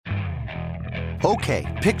Okay,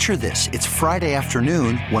 picture this. It's Friday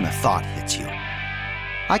afternoon when a thought hits you.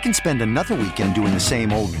 I can spend another weekend doing the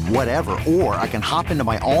same old whatever, or I can hop into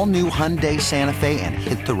my all-new Hyundai Santa Fe and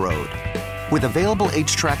hit the road. With available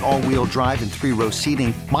H-Track all-wheel drive and 3-row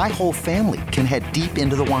seating, my whole family can head deep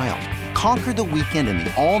into the wild. Conquer the weekend in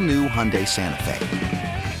the all-new Hyundai Santa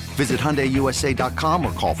Fe. Visit HyundaiUSA.com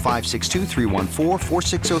or call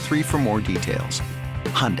 562-314-4603 for more details.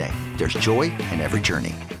 Hyundai, there's joy in every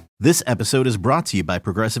journey. This episode is brought to you by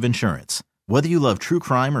Progressive Insurance. Whether you love true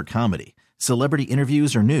crime or comedy, celebrity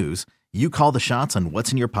interviews or news, you call the shots on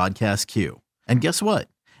what's in your podcast queue. And guess what?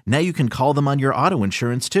 Now you can call them on your auto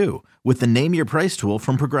insurance too with the Name Your Price tool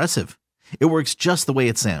from Progressive. It works just the way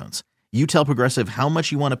it sounds. You tell Progressive how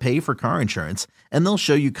much you want to pay for car insurance, and they'll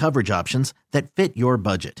show you coverage options that fit your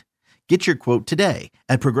budget. Get your quote today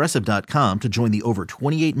at Progressive.com to join the over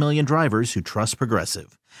 28 million drivers who trust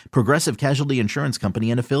Progressive. Progressive Casualty Insurance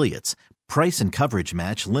Company and Affiliates. Price and coverage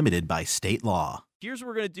match limited by state law. Here's what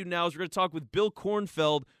we're going to do now is we're going to talk with Bill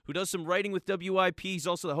Kornfeld, who does some writing with WIP. He's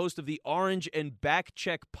also the host of the Orange and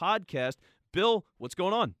Backcheck podcast. Bill, what's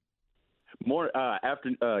going on?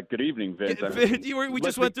 Good evening, Vince. We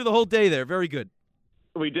just went through the whole day there. Very good.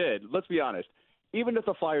 We did. Let's be honest. Even if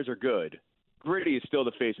the Flyers are good, Gritty is still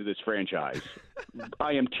the face of this franchise.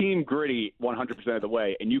 I am team Gritty 100% of the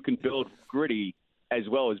way, and you can build Gritty as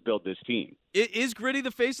well as build this team. Is Gritty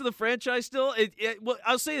the face of the franchise still? Well,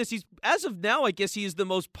 I'll say this. As of now, I guess he is the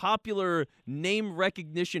most popular name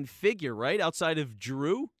recognition figure, right, outside of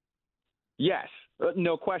Drew? Yes,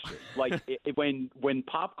 no question. Like, when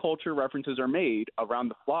pop culture references are made around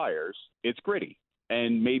the Flyers, it's Gritty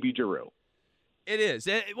and maybe Giroux. It is.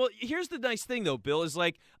 Well, here's the nice thing, though, Bill, is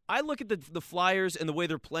like I look at the Flyers and the way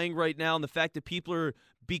they're playing right now and the fact that people are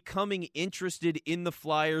becoming interested in the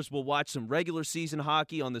Flyers. We'll watch some regular season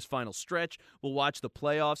hockey on this final stretch. We'll watch the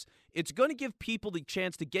playoffs. It's going to give people the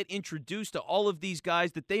chance to get introduced to all of these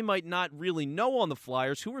guys that they might not really know on the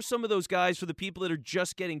Flyers. Who are some of those guys for the people that are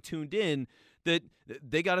just getting tuned in that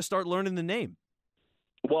they got to start learning the name?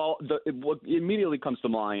 Well, what immediately comes to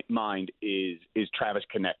mind is Travis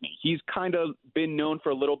Konecny. He's kind of been known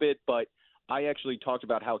for a little bit, but I actually talked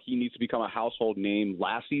about how he needs to become a household name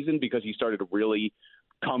last season because he started to really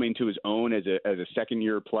come into his own as a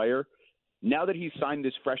second-year player. Now that he's signed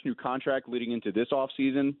this fresh new contract leading into this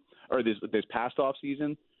offseason, or this past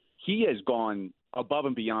offseason, he has gone above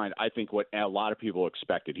and beyond, I think, what a lot of people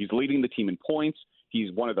expected. He's leading the team in points.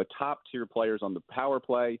 He's one of the top-tier players on the power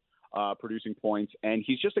play. Producing points, and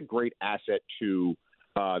he's just a great asset to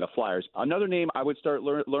the Flyers. Another name I would start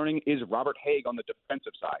learning is Robert Haig on the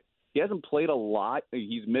defensive side. He hasn't played a lot.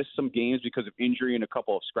 He's missed some games because of injury and a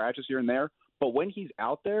couple of scratches here and there, but when he's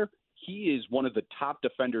out there, he is one of the top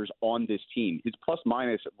defenders on this team. His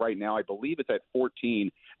plus-minus right now, I believe it's at 14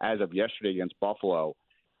 as of yesterday against Buffalo,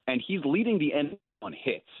 and he's leading the end on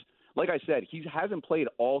hits. Like I said, he hasn't played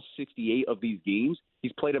all 68 of these games.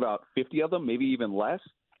 He's played about 50 of them, maybe even less.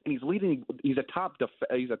 And he's leading. He's a top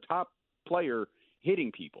player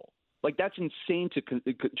hitting people. Like, that's insane to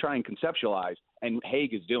try and conceptualize, and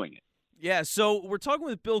Haig is doing it. Yeah, so we're talking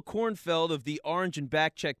with Bill Kornfeld of the Orange and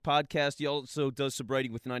Backcheck podcast. He also does some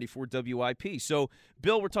writing with 94 WIP. So,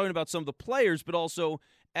 Bill, we're talking about some of the players, but also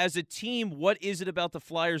as a team, what is it about the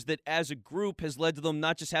Flyers that as a group has led to them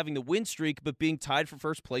not just having the win streak, but being tied for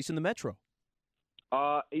first place in the Metro?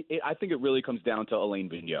 I think it really comes down to Alain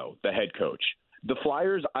Vigneault, the head coach. The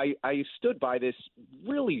Flyers, I stood by this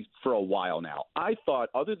really for a while now. I thought,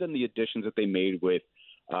 other than the additions that they made with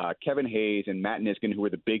Kevin Hayes and Matt Niskanen, who were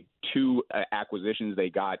the big two acquisitions they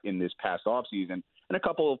got in this past offseason, and a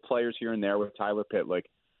couple of players here and there with Tyler Pitlick,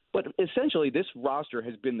 but essentially this roster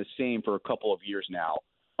has been the same for a couple of years now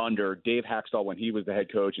under Dave Haxtell when he was the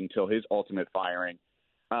head coach until his ultimate firing.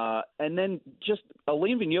 And then just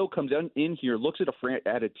Alain Vigneault comes in here, looks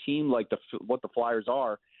at a team like what the Flyers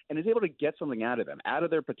are, and is able to get something out of them, out of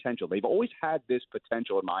their potential. They've always had this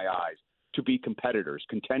potential, in my eyes, to be competitors,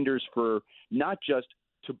 contenders for not just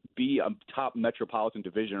to be a top metropolitan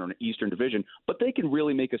division or an Eastern division, but they can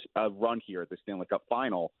really make a run here at the Stanley Cup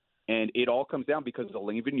final. And it all comes down because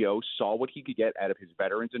Alain Vigneault saw what he could get out of his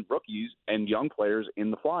veterans and rookies and young players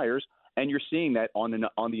in the Flyers, and you're seeing that on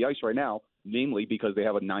the ice right now, namely because they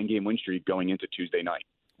have a 9-game win streak going into Tuesday night.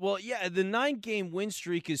 Well, yeah, the 9-game win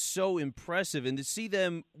streak is so impressive, and to see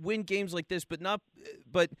them win games like this, but not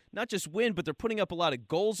just win, but they're putting up a lot of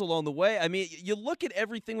goals along the way. I mean, you look at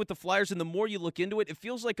everything with the Flyers, and the more you look into it, it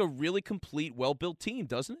feels like a really complete, well-built team,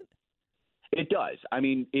 doesn't it? It does. I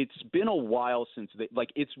mean, it's been a while since it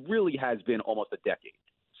really has been almost a decade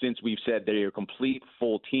since we've said they're a complete,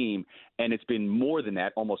 full team, and it's been more than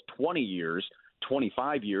that, almost 20 years,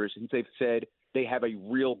 25 years since they've said, they have a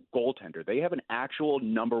real goaltender. They have an actual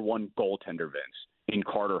number one goaltender, Vince, in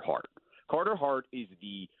Carter Hart. Carter Hart is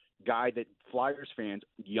the guy that Flyers fans,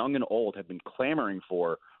 young and old, have been clamoring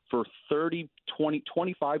for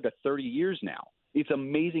 25 to 30 years now. It's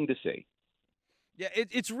amazing to see. Yeah,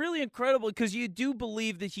 it's really incredible because you do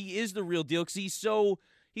believe that he is the real deal because he's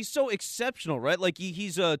so exceptional, right? Like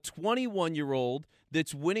he's a 21-year-old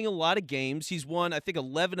that's winning a lot of games. He's won, I think,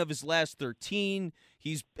 11 of his last 13.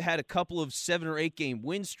 He's had a couple of 7 or 8 game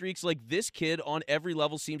win streaks. Like this kid on every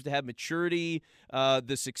level seems to have maturity,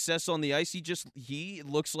 the success on the ice. He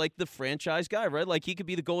looks like the franchise guy, right? Like he could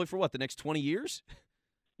be the goalie for the next 20 years?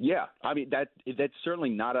 Yeah, I mean, that's certainly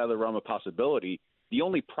not out of the realm of possibility. The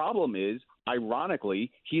only problem is,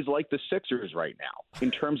 ironically, he's like the Sixers right now in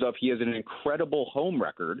terms of he has an incredible home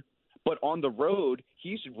record, but on the road,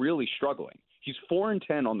 he's really struggling. He's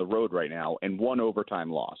 4-10 on the road right now and 1 overtime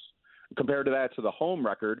loss. Compared to that, to the home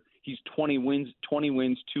record, he's 20 wins,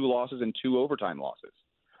 2 losses, and 2 overtime losses.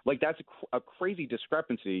 Like, that's a crazy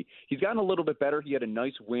discrepancy. He's gotten a little bit better. He had a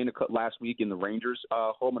nice win last week in the Rangers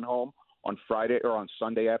home and home on Friday or on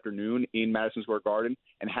Sunday afternoon in Madison Square Garden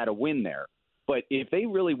and had a win there. But if they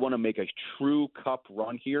really want to make a true cup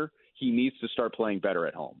run here, he needs to start playing better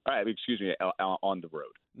at home. On the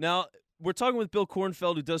road. Now, we're talking with Bill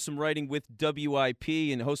Kornfeld, who does some writing with WIP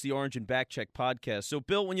and hosts the Orange and Backcheck podcast. So,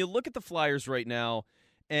 Bill, when you look at the Flyers right now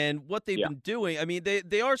and what they've been doing, I mean,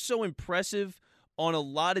 they are so impressive on a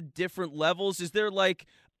lot of different levels. Is there like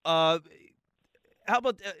how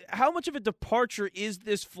much of a departure is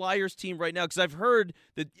this Flyers team right now? Because I've heard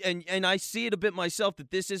that, and I see it a bit myself,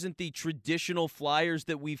 that this isn't the traditional Flyers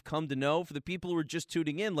that we've come to know. For the people who are just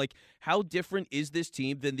tuning in, like, how different is this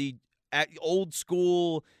team than the old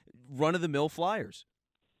school run-of-the-mill Flyers?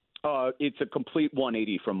 It's a complete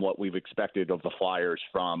 180 from what we've expected of the Flyers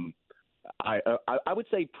from, I would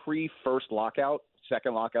say, pre-first lockout,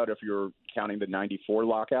 second lockout if you're counting the 94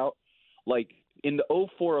 lockout. Like, in the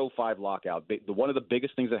 04-05 lockout, one of the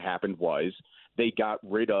biggest things that happened was they got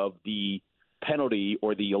rid of the penalty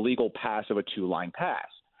or the illegal pass of a 2-line pass.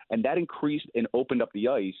 And that increased and opened up the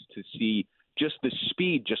ice to see just the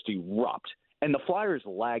speed just erupt. And the Flyers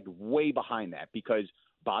lagged way behind that because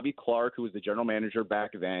Bobby Clark, who was the general manager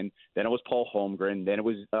back then it was Paul Holmgren, then it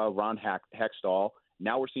was Ron Hextall.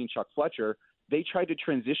 Now we're seeing Chuck Fletcher. They tried to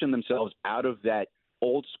transition themselves out of that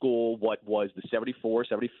old school, what was the 74,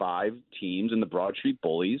 75 teams in the Broad Street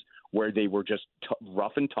Bullies, where they were just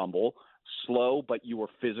rough and tumble, slow, but you were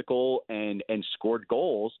physical and scored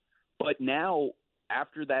goals. But now,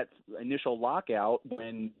 after that initial lockout,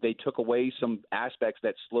 when they took away some aspects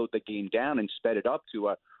that slowed the game down and sped it up to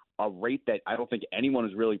a rate that I don't think anyone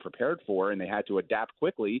was really prepared for, and they had to adapt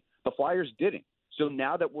quickly, the Flyers didn't. So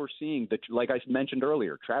now that we're seeing, like I mentioned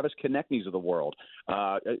earlier, Travis Konechny's of the world,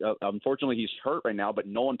 unfortunately he's hurt right now, but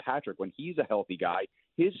Nolan Patrick, when he's a healthy guy,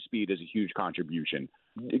 his speed is a huge contribution.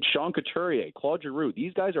 Sean Couturier, Claude Giroux,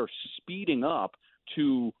 these guys are speeding up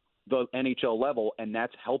to the NHL level, and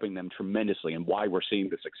that's helping them tremendously and why we're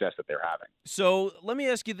seeing the success that they're having. So let me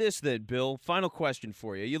ask you this then, Bill. Final question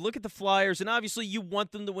for you. You look at the Flyers, and obviously you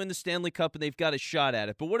want them to win the Stanley Cup, and they've got a shot at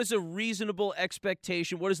it. But what is a reasonable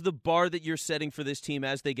expectation? What is the bar that you're setting for this team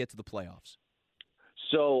as they get to the playoffs?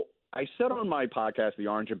 So I said on my podcast, the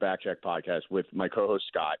Orange and Backcheck podcast with my co-host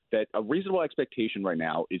Scott, that a reasonable expectation right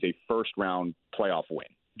now is a first-round playoff win.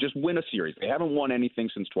 Just win a series. They haven't won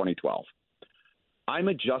anything since 2012. I'm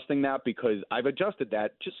adjusting that because I've adjusted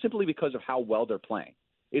that just simply because of how well they're playing.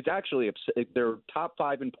 It's actually they're top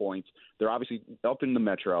 5 in points. They're obviously up in the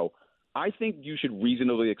Metro. I think you should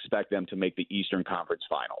reasonably expect them to make the Eastern Conference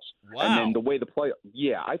Finals. Wow. And then the way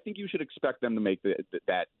I think you should expect them to make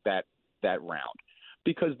that round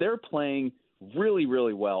because they're playing really,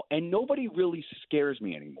 really well, and nobody really scares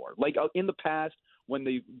me anymore. Like in the past, when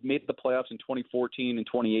they made the playoffs in 2014 and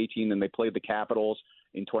 2018, and they played the Capitals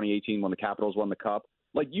in 2018 when the Capitals won the Cup,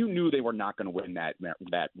 like you knew they were not going to win that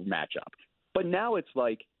matchup. But now it's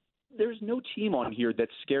like there's no team on here that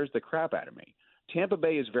scares the crap out of me. Tampa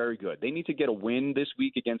Bay is very good. They need to get a win this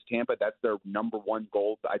week against Tampa. That's their number one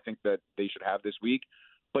goal I think that they should have this week.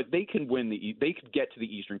 But they can they could get to the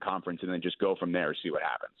Eastern Conference and then just go from there, see what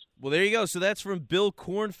happens. Well, there you go. So that's from Bill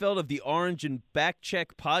Kornfeld of the Orange and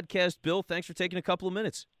Backcheck podcast. Bill, thanks for taking a couple of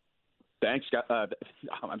minutes. Thanks, Scott.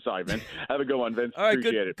 I'm sorry, Vince. Have a good one, Vince. All right,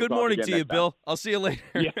 appreciate it. Good morning to you, Bill. I'll see you later.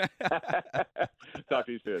 Yeah. Talk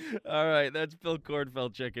to you soon. All right, that's Bill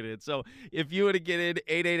Kornfeld checking in. So if you want to get in,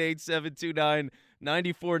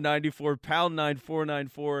 888-729-9494, pound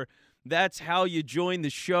 9494. That's how you join the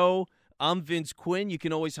show. I'm Vince Quinn. You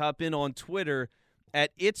can always hop in on Twitter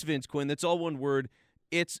at It's Vince Quinn. That's all one word.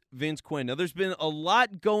 it's Vince Quinn. Now, there's been a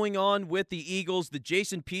lot going on with the Eagles. The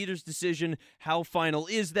Jason Peters decision, how final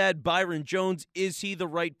is that? Byron Jones, is he the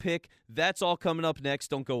right pick? That's all coming up next.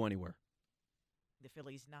 Don't go anywhere. The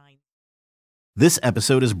Phillies 9. This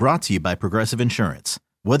episode is brought to you by Progressive Insurance.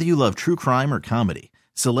 Whether you love true crime or comedy,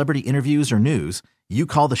 celebrity interviews or news, you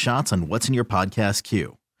call the shots on what's in your podcast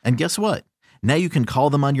queue. And guess what? Now you can call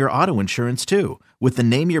them on your auto insurance too with the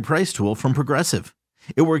Name Your Price tool from Progressive.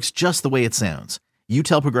 It works just the way it sounds. You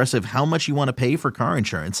tell Progressive how much you want to pay for car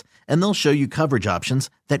insurance, and they'll show you coverage options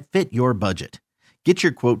that fit your budget. Get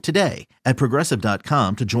your quote today at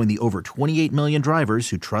Progressive.com to join the over 28 million drivers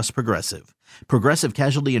who trust Progressive. Progressive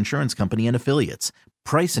Casualty Insurance Company and Affiliates.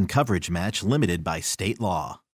 Price and coverage match limited by state law.